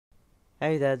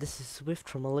Hey there, this is Swift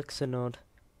from Elixir Node,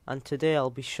 and today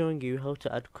I'll be showing you how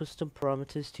to add custom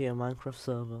parameters to your Minecraft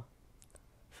server.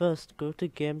 First, go to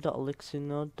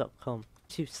game.elixirnode.com.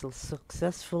 Once you've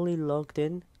successfully logged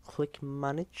in, click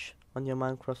Manage on your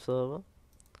Minecraft server.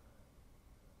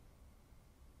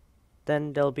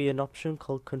 Then there'll be an option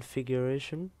called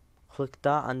Configuration. Click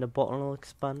that and the button will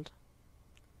expand.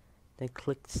 Then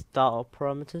click Startup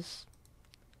Parameters.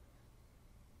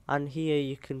 And here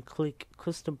you can click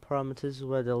custom parameters,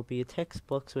 where there'll be a text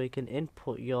box where you can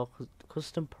input your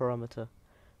custom parameter.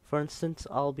 For instance,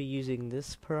 I'll be using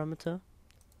this parameter.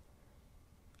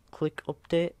 Click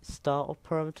update startup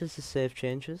parameters to save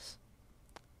changes.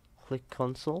 Click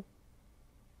console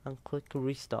and click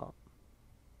restart.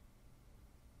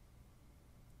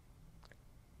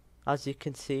 As you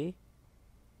can see,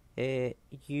 it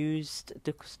used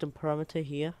the custom parameter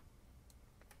here.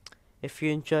 If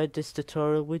you enjoyed this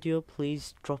tutorial video,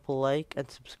 please drop a like and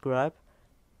subscribe.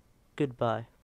 Goodbye.